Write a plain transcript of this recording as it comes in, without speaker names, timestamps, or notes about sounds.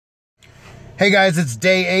Hey guys, it's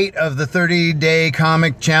day 8 of the 30-day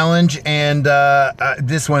comic challenge, and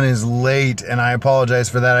this one is late, and I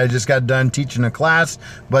apologize for that. I just got done teaching a class,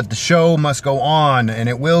 but the show must go on, and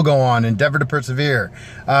it will go on. Endeavor to persevere.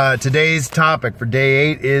 Today's topic for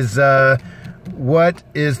day 8 is what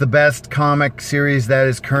is the best comic series that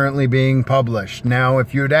is currently being published? Now,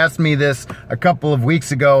 if you had asked me this a couple of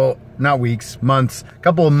weeks ago, not weeks, months, a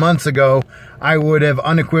couple of months ago, I would have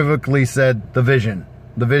unequivocally said The Vision.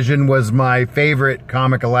 The Vision was my favorite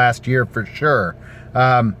comic of last year for sure.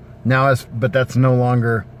 But that's no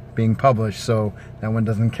longer being published, so that one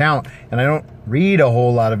doesn't count. And I don't read a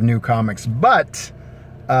whole lot of new comics, but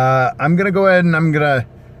I'm gonna go ahead and I'm gonna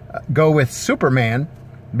go with Superman,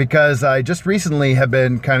 because I just recently have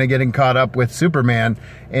been kind of getting caught up with Superman,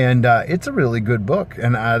 and it's a really good book,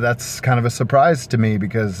 and that's kind of a surprise to me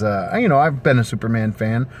because you know, I've been a Superman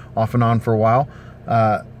fan off and on for a while.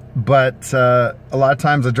 But a lot of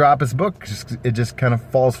times I drop his book, it just kind of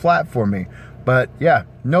falls flat for me. But yeah,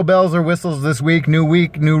 no bells or whistles this week, new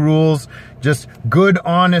rules, just good,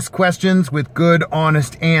 honest questions with good,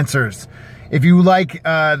 honest answers. If you like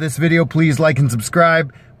this video, please like and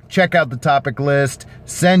subscribe. Check out the topic list.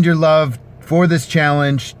 Send your love for this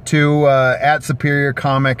challenge to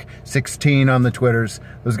 @SuperiorComic16 on the Twitters.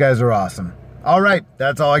 Those guys are awesome. All right,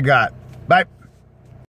 that's all I got. Bye.